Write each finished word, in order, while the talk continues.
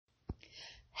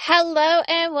Hello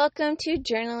and welcome to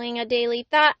Journaling a Daily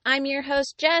Thought. I'm your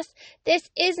host, Jess. This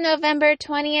is November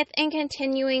 20th and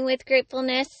continuing with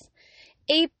gratefulness,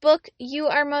 a book you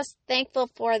are most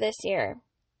thankful for this year.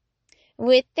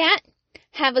 With that,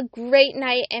 have a great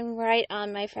night and write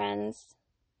on, my friends.